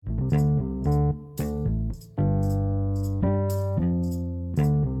Hey,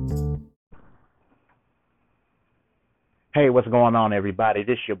 what's going on, everybody?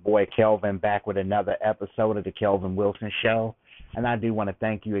 This is your boy Kelvin back with another episode of the Kelvin Wilson Show. And I do want to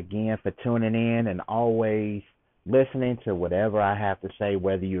thank you again for tuning in and always listening to whatever I have to say,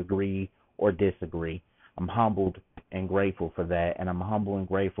 whether you agree or disagree. I'm humbled and grateful for that. And I'm humble and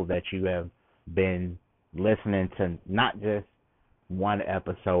grateful that you have been listening to not just one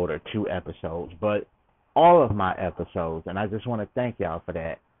episode or two episodes, but all of my episodes. And I just want to thank y'all for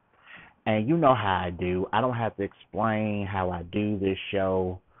that. And you know how I do. I don't have to explain how I do this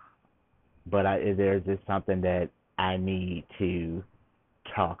show, but there's just something that I need to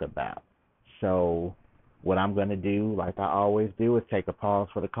talk about. So what I'm going to do, like I always do, is take a pause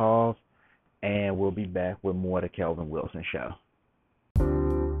for the cause, and we'll be back with more of the Kelvin Wilson Show.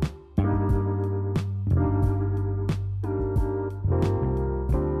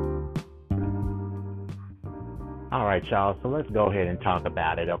 All right, y'all, so let's go ahead and talk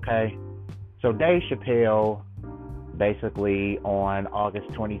about it, okay? So Dave Chappelle, basically on August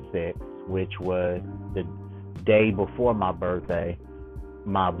 26th, which was the day before my birthday is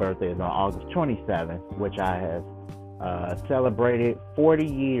on August 27th, which I have celebrated 40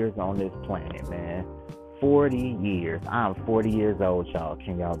 years on this planet, man. 40 years. I'm 40 years old, y'all.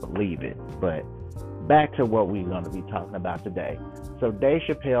 Can y'all believe it? But back to what we're going to be talking about today. So Dave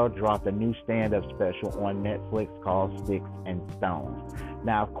Chappelle dropped a new stand-up special on Netflix called Sticks and Stones.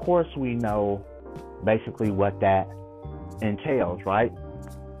 Now, of course, we know basically what that entails, right?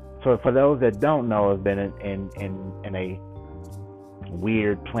 So for those that don't know, have been in a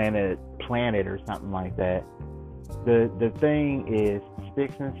weird planet or something like that, the thing is,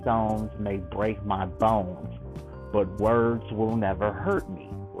 sticks and stones may break my bones, but words will never hurt me,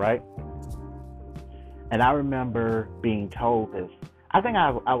 right? And I remember being told this. I think I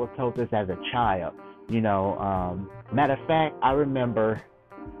was told this as a child. Matter of fact, I remember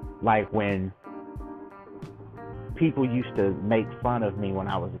like when people used to make fun of me when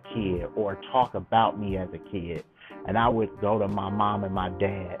I was a kid or talk about me as a kid. And I would go to my mom and my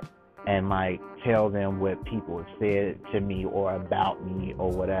dad and like tell them what people had said to me or about me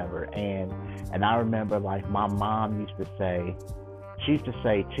or whatever. And I remember like my mom used to say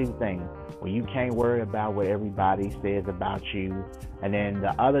two things. Well, you can't worry about what everybody says about you. And then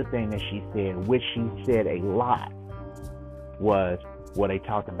the other thing that she said, which she said a lot, was where they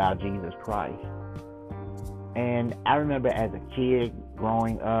talked about Jesus Christ. And I remember as a kid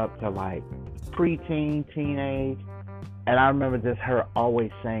growing up to like preteen, teenage, and I remember just her always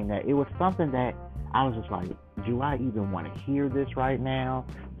saying that. It was something that I was just like, do I even want to hear this right now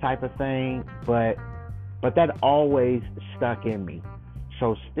type of thing? But that always stuck in me.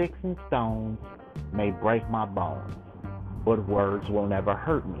 So sticks and stones may break my bones, but words will never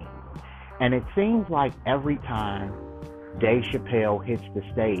hurt me. And it seems like every time Dave Chappelle hits the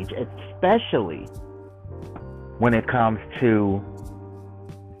stage, especially when it comes to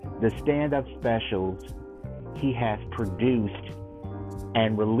the stand-up specials he has produced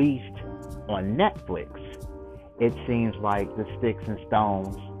and released on Netflix, it seems like the sticks and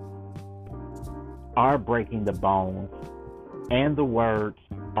stones are breaking the bones and the words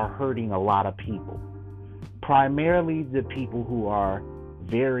are hurting a lot of people. Primarily the people who are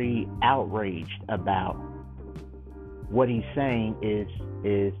very outraged about what he's saying is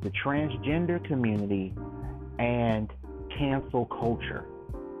the transgender community and cancel culture.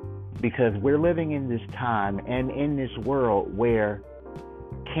 Because we're living in this time and in this world where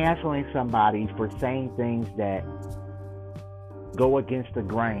canceling somebody for saying things that go against the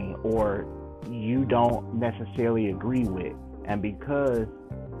grain or you don't necessarily agree with, and because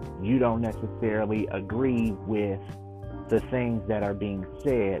you don't necessarily agree with the things that are being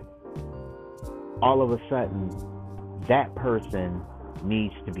said, all of a sudden that person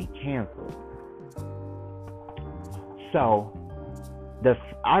needs to be canceled. So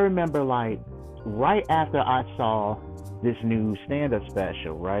I remember like right after I saw this new stand-up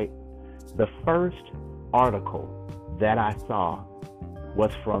special, right? The first article that I saw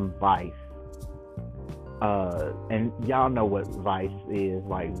was from Vice. And y'all know what Vice is.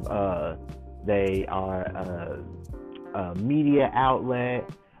 Like, they are a media outlet.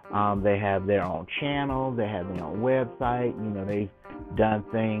 They have their own channel. They have their own website. They've done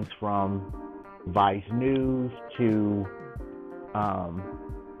things from Vice News to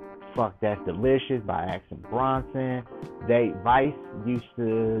Fuck That's Delicious by Action Bronson. Vice used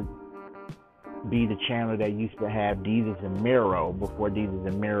to be the channel that used to have Deezus and Mero before Deezus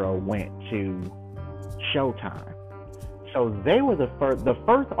and Mero went to Showtime. So they were the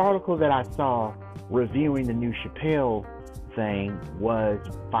first article that I saw reviewing the new Chappelle thing was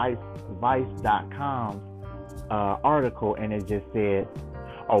Vice.com's article, and it just said,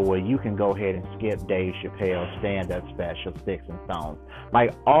 oh, well, you can go ahead and skip Dave Chappelle's stand-up special, Sticks and Stones.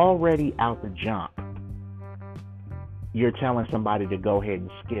 Like, already out the jump, you're telling somebody to go ahead and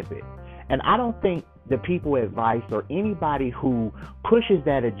skip it. And I don't think the people at Vice or anybody who pushes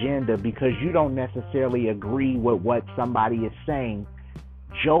that agenda because you don't necessarily agree with what somebody is saying,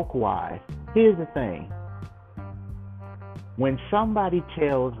 joke-wise, here's the thing. When somebody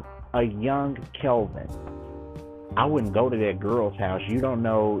tells a young Kelvin, I wouldn't go to that girl's house. You don't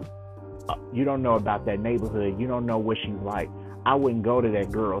know about that neighborhood. You don't know what she's like. I wouldn't go to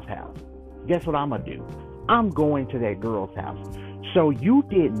that girl's house. Guess what I'm going to do? I'm going to that girl's house. So you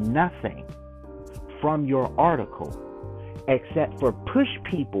did nothing from your article except for push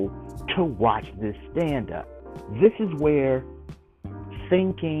people to watch this stand-up. This is where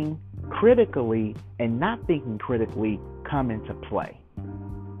thinking critically and not thinking critically come into play.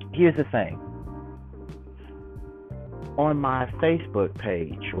 Here's the thing. On my Facebook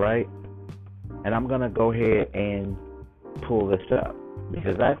page, right? And I'm going to go ahead and pull this up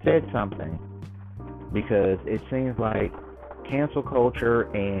because I said something, because it seems like cancel culture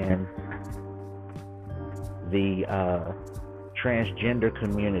and the transgender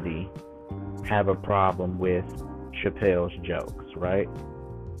community have a problem with Chappelle's jokes, right?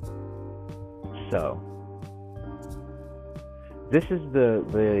 So this is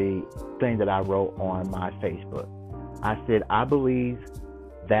the thing that I wrote on my Facebook. I said, I believe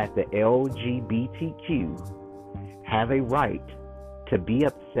that the LGBTQ have a right to be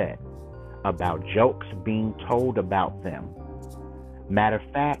upset about jokes being told about them. Matter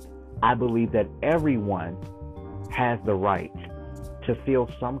of fact, I believe that everyone has the right to feel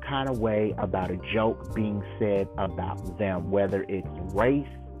some kind of way about a joke being said about them, whether it's race,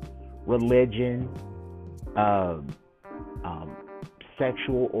 religion,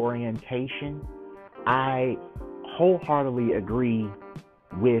 sexual orientation. I wholeheartedly agree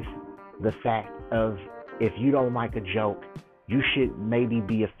with the fact of, if you don't like a joke, you should maybe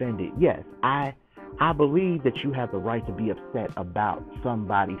be offended. Yes, I believe that you have the right to be upset about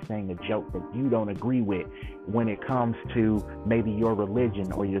somebody saying a joke that you don't agree with when it comes to maybe your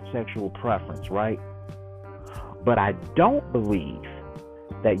religion or your sexual preference, right? But I don't believe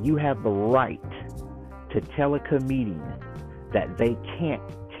that you have the right to tell a comedian that they can't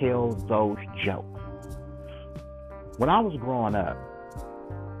tell those jokes. When I was growing up,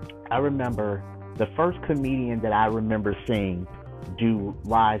 I remember the first comedian that I remember seeing do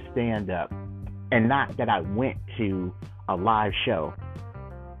live stand-up, and not that I went to a live show.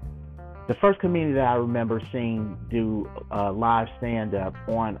 The first comedian that I remember seeing do live stand-up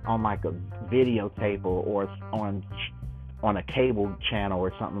on like a videotape or on a cable channel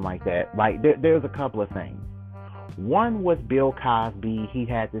or something like that. Like there's a couple of things. One was Bill Cosby. He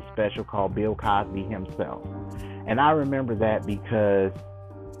had this special called Bill Cosby Himself. And I remember that because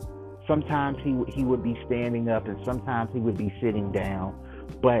sometimes he would be standing up and sometimes he would be sitting down.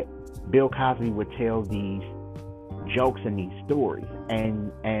 But Bill Cosby would tell these jokes and these stories,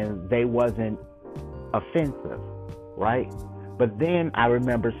 and they wasn't offensive, right? But then I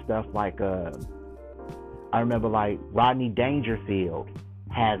remember stuff like Rodney Dangerfield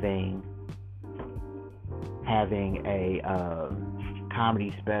having a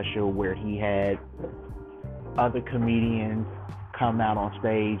comedy special where he had other comedians come out on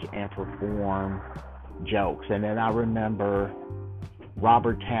stage and perform jokes. And then I remember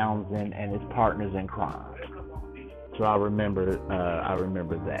Robert Townsend and his partners in crime. So I remember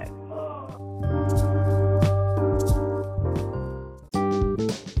that.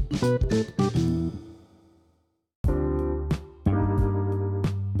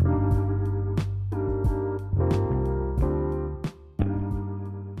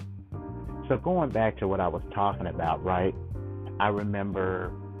 So going back to what I was talking about, right? I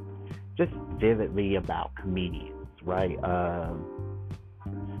remember just vividly about comedians, right?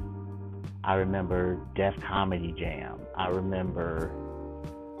 I remember Def Comedy Jam. I remember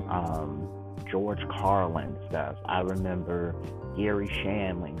George Carlin stuff. I remember Gary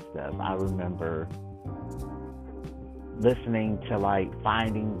Shandling stuff. I remember listening to, like,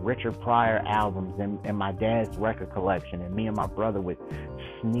 finding Richard Pryor albums in my dad's record collection, and me and my brother would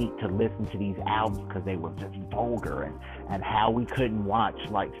sneak to listen to these albums because they were just vulgar, and how we couldn't watch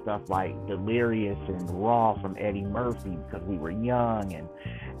like stuff like Delirious and Raw from Eddie Murphy because we were young,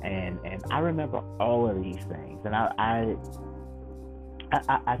 and I remember all of these things. And I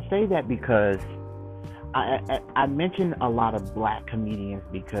say that because I mention a lot of black comedians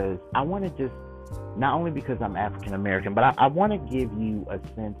because I want to just, not only because I'm African American, but I want to give you a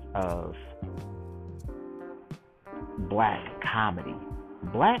sense of black comedy.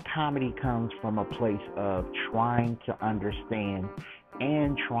 Black comedy comes from a place of trying to understand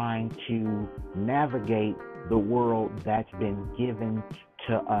and trying to navigate the world that's been given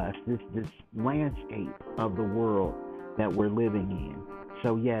to us, this landscape of the world that we're living in.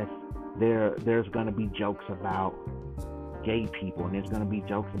 So yes, there's going to be jokes about gay people, and there's going to be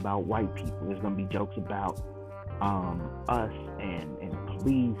jokes about white people. There's going to be jokes about us and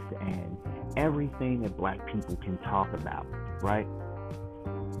police and everything that black people can talk about, right?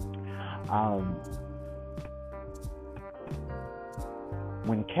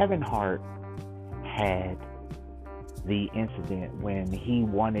 When Kevin Hart had the incident when he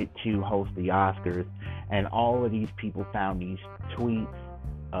wanted to host the Oscars, and all of these people found these tweets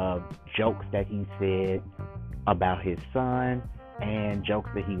of jokes that he said about his son and jokes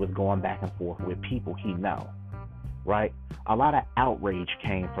that he was going back and forth with people he know, right? A lot of outrage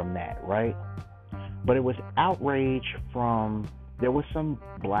came from that, right? But it was outrage from, there was some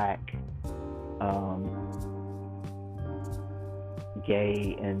black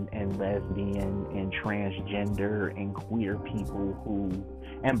gay and lesbian and transgender and queer people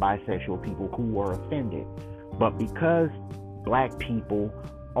and bisexual people who were offended. But because black people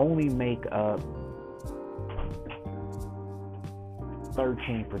only make up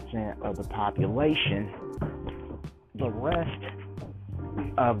 13% of the population, the rest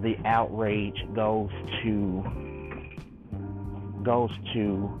of the outrage goes to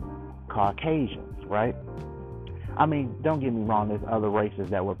Caucasians, right? I mean, don't get me wrong, there's other races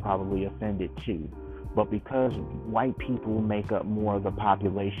that were probably offended too. But because white people make up more of the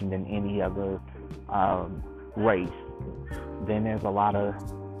population than any other race, then there's a lot of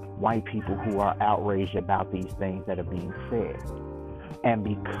white people who are outraged about these things that are being said. And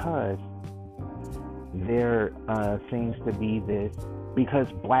because there seems to be this,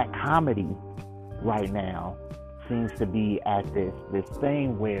 because black comedy right now seems to be at this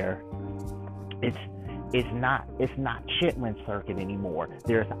thing where it's not Chitlin Circuit anymore.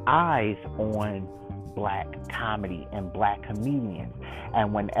 There's eyes on black comedy and black comedians,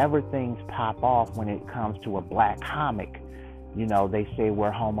 and whenever things pop off when it comes to a black comic, you know, they say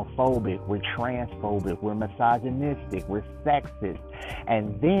we're homophobic, we're transphobic, we're misogynistic, we're sexist,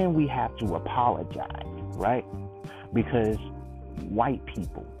 and then we have to apologize, right? Because white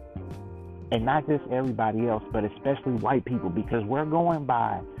people, and not just everybody else, but especially white people, because we're going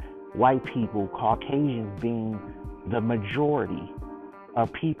by white people, Caucasians being the majority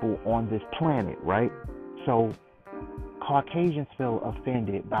of people on this planet, right? So Caucasians feel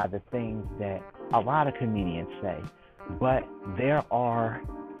offended by the things that a lot of comedians say, but there are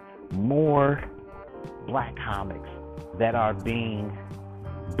more black comics that are being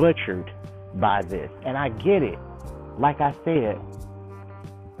butchered by this. And I get it. Like I said,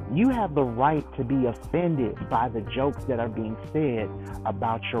 you have the right to be offended by the jokes that are being said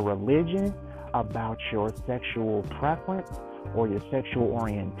about your religion, about your sexual preference, or your sexual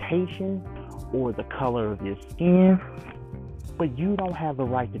orientation, or the color of your skin. But you don't have the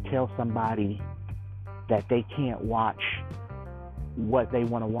right to tell somebody that they can't watch what they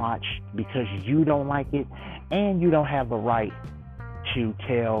want to watch because you don't like it, and you don't have the right to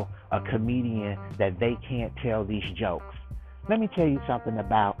tell a comedian that they can't tell these jokes. Let me tell you something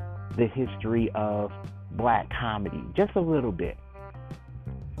about the history of black comedy, just a little bit.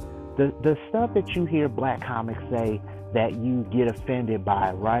 The stuff that you hear black comics say that you get offended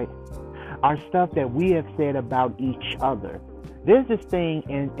by, right, are stuff that we have said about each other. There's this thing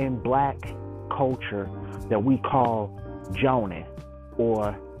in black culture that we call joning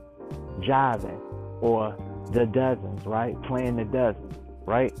or jiving or the dozens, right? Playing the dozens,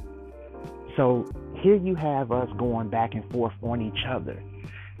 right? So here you have us going back and forth on each other.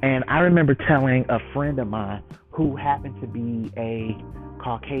 And I remember telling a friend of mine who happened to be a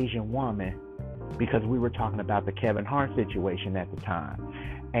Caucasian woman, because we were talking about the Kevin Hart situation at the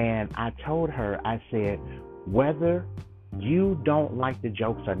time. And I told her, I said, whether you don't like the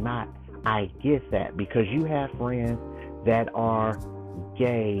jokes or not, I get that, because you have friends that are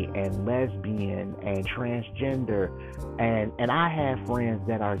gay and lesbian and transgender, and I have friends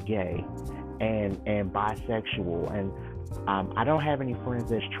that are gay and bisexual, and I don't have any friends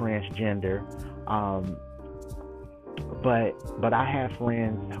that's transgender, but I have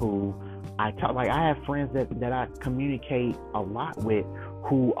friends who I talk, like I have friends that I communicate a lot with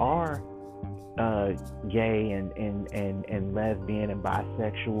who are gay and lesbian and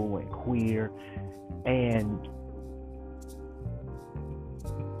bisexual and queer, and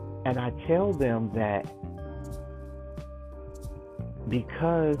I tell them that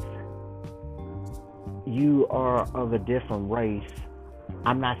because you are of a different race,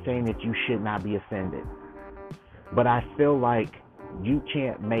 I'm not saying that you should not be offended. But I feel like you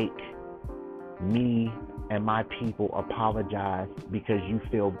can't make me and my people apologize because you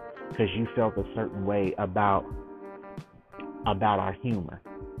felt a certain way about our humor,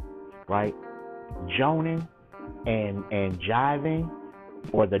 right? Joning and jiving,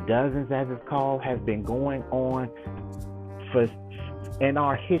 or the dozens as it's called, has been going on for in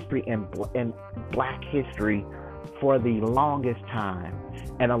our history, in black history, for the longest time.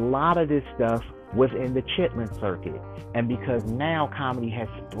 And a lot of this stuff was in the Chitlin circuit. And because now comedy has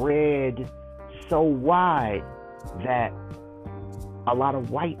spread so wide that a lot of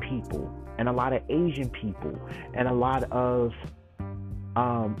white people and a lot of Asian people and a lot of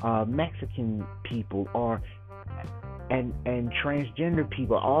Mexican people and transgender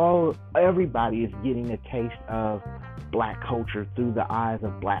people, everybody is getting a taste of black culture through the eyes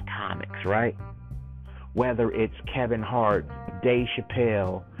of black comics, right? Whether it's Kevin Hart, Dave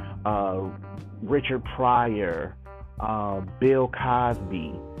Chappelle, Richard Pryor, Bill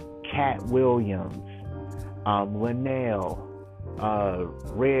Cosby, Cat Williams, Linnell,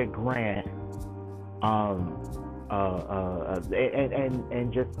 Red Grant,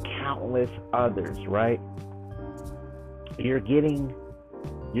 and just countless others, right? You're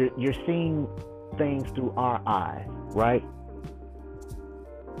seeing things through our eyes, right?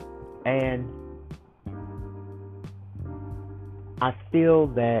 And I feel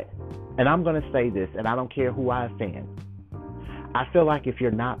that, and I'm going to say this, and I don't care who I offend, I feel like if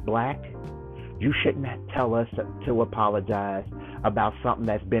you're not black, you shouldn't tell us to apologize about something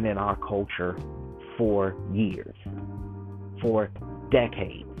that's been in our culture for years, for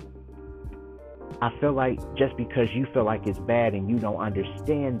decades. I feel like just because you feel like it's bad and you don't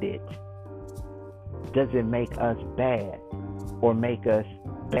understand it, doesn't make us bad or make us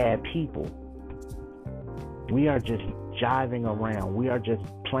bad people. We are just jiving around. We are just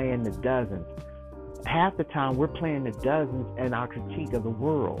playing the dozens. Half the time we're playing the dozens in our critique of the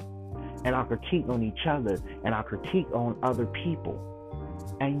world, and our critique on each other, and our critique on other people.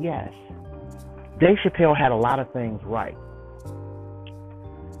 And yes, Dave Chappelle had a lot of things right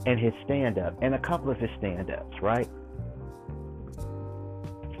in his stand-up, and a couple of his stand-ups, right?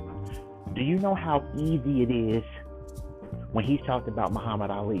 Do you know how easy it is when he talked about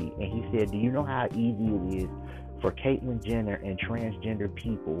Muhammad Ali, and he said, do you know how easy it is for Caitlyn Jenner and transgender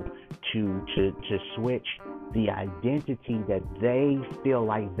people to switch the identity that they feel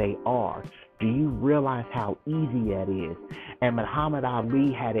like they are? Do you realize how easy that is? And Muhammad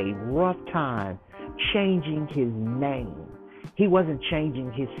Ali had a rough time changing his name. He wasn't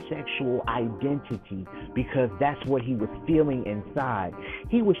changing his sexual identity because that's what he was feeling inside.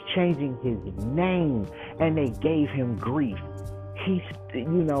 He was changing his name, and they gave him grief. He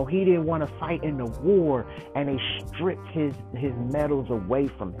didn't want to fight in the war, and they stripped his medals away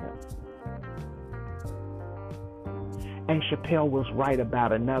from him. And Chappelle was right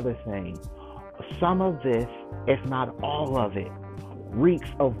about another thing. Some of this, if not all of it, reeks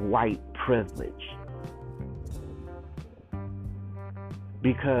of white privilege.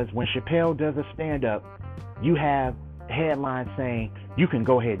 Because when Chappelle does a stand-up, you have headlines saying, you can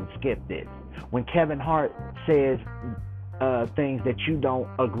go ahead and skip this. When Kevin Hart says things that you don't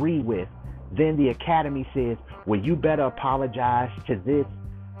agree with, then the Academy says, well, you better apologize to this,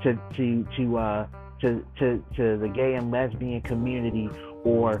 to the gay and lesbian community,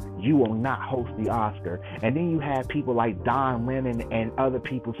 or you will not host the Oscar. And then you have people like Don Lemon and other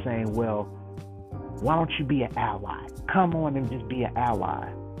people saying, well, why don't you be an ally? Come on and just be an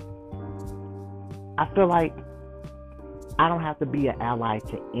ally. I feel like I don't have to be an ally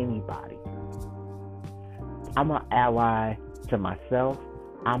to anybody. I'm an ally to myself.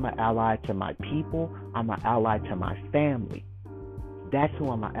 I'm an ally to my people. I'm an ally to my family. That's who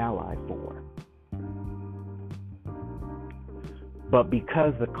I'm an ally for. But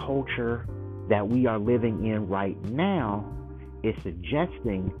because the culture that we are living in right now is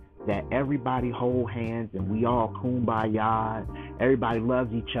suggesting that everybody hold hands and we all kumbaya, everybody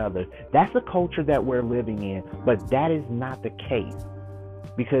loves each other. That's the culture that we're living in, but that is not the case.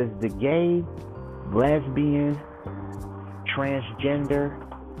 Because the gay, lesbian, transgender,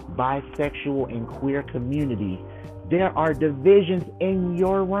 bisexual, and queer community, there are divisions in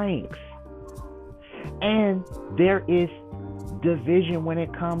your ranks. And there is division when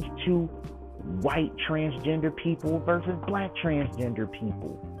it comes to white transgender people versus black transgender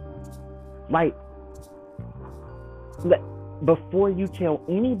people. Like, before you tell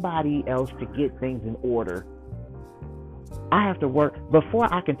anybody else to get things in order, I have to work.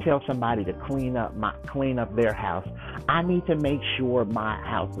 Before I can tell somebody to clean up their house, I need to make sure my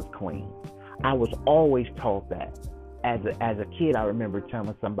house is clean. I was always taught that. As a kid, I remember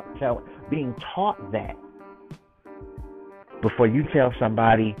being taught that. Before you tell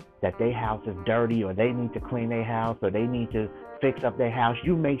somebody that their house is dirty or they need to clean their house or they need to fix up their house,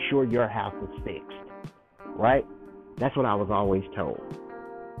 you make sure your house is fixed, right? That's what I was always told.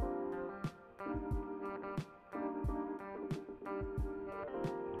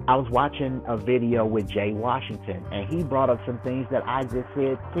 I was watching a video with Jay Washington, and he brought up some things that I just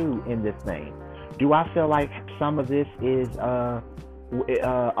said too in this thing. Do I feel like some of this is a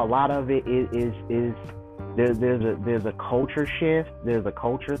lot of it is there's a culture shift, there's a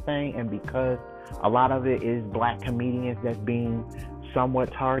culture thing, and because a lot of it is black comedians that's being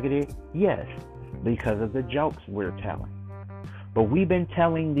somewhat targeted, yes, because of the jokes we're telling. But we've been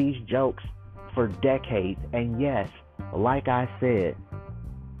telling these jokes for decades, and yes, like I said,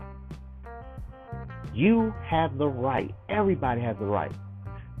 you have the right, everybody has the right.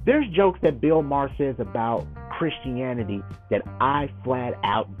 There's jokes that Bill Maher says about Christianity that I flat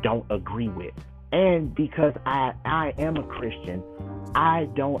out don't agree with. And because I am a Christian, I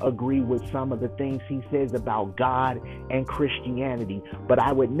don't agree with some of the things he says about God and Christianity. But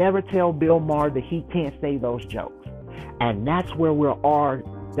I would never tell Bill Maher that he can't say those jokes. And that's where we are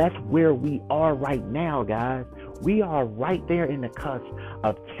right now, guys. We are right there in the cusp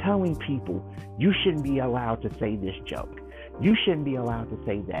of telling people you shouldn't be allowed to say this joke. You shouldn't be allowed to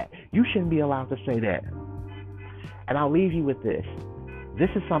say that. You shouldn't be allowed to say that. And I'll leave you with this. This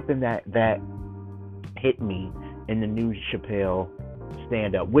is something that hit me in the new Chappelle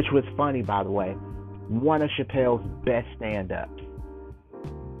stand-up, which was funny, by the way. One of Chappelle's best stand-ups,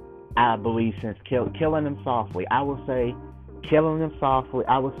 I believe, since Killing Them Softly. I will say Killing Them Softly.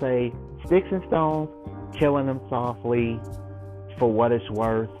 I will say Sticks and Stones, Killing Them Softly, For What It's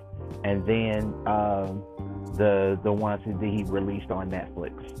Worth, and then the ones that he released on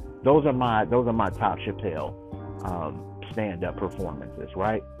Netflix. Those are my top Chappelle stand-up performances,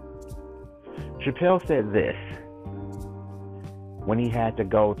 right? Chappelle said this when he had to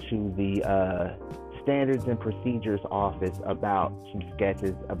go to the Standards and Procedures office about some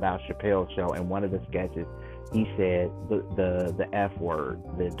sketches about Chappelle's show, and one of the sketches he said the F word,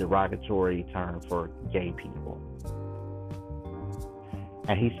 the derogatory term for gay people.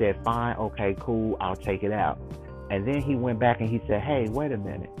 And he said, fine, okay, cool, I'll take it out. And then he went back and he said, hey, wait a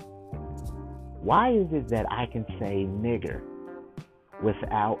minute. Why is it that I can say nigger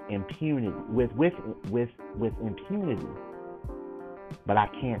without impunity, with impunity, but I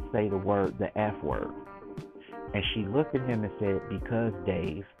can't say the F word? And she looked at him and said, because,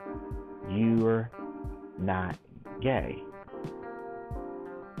 Dave, you're not gay.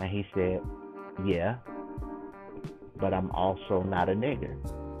 And he said, yeah, but I'm also not a nigger.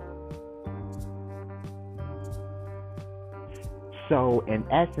 So in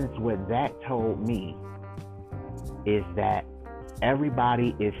essence, what that told me is that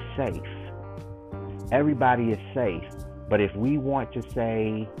everybody is safe. Everybody is safe. But if we want to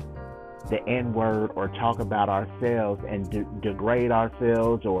say the N-word or talk about ourselves and degrade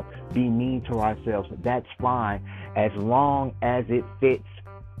ourselves or be mean to ourselves, that's fine, as long as it fits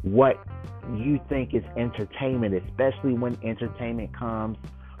what you think is entertainment, especially when entertainment comes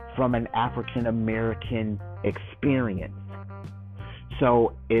from an African American experience.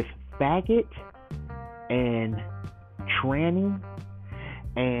 So if faggot and tranny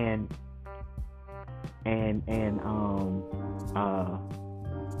and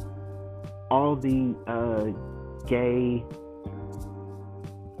all the gay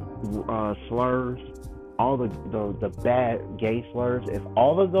slurs, all the bad gay slurs, if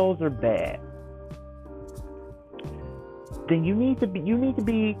all of those are bad, then you need to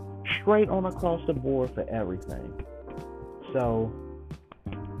be straight on across the board for everything. So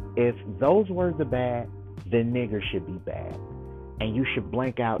if those words are bad, then nigger should be bad, and you should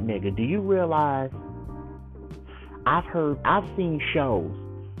blank out nigger. Do you realize I've seen shows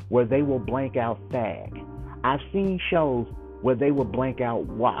where they will blank out fag. I've seen shows where they will blank out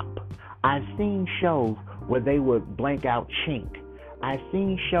wop. I've seen shows where they would blank out chink. I've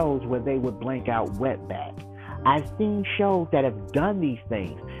seen shows where they would blank out wetback. I've seen shows that have done these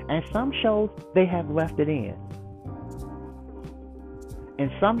things, and some shows they have left it in.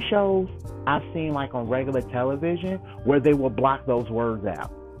 And some shows I've seen, like on regular television, where they will block those words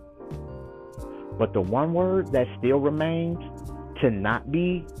out. But the one word that still remains to not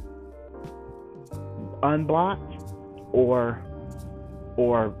be unblocked or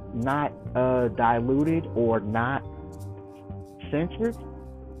not diluted or not censored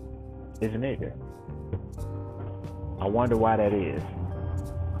is nigger. I wonder why that is.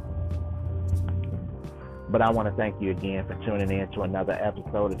 But I want to thank you again for tuning in to another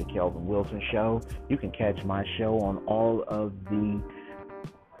episode of the Kelvin Wilson Show. You can catch my show on all of the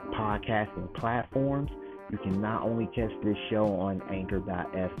podcasting platforms. You can not only catch this show on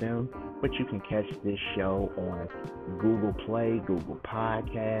Anchor.fm, but you can catch this show on Google Play, Google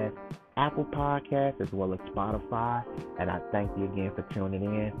Podcasts, Apple Podcasts, as well as Spotify. And I thank you again for tuning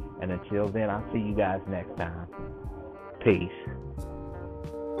in. And until then, I'll see you guys next time. Peace.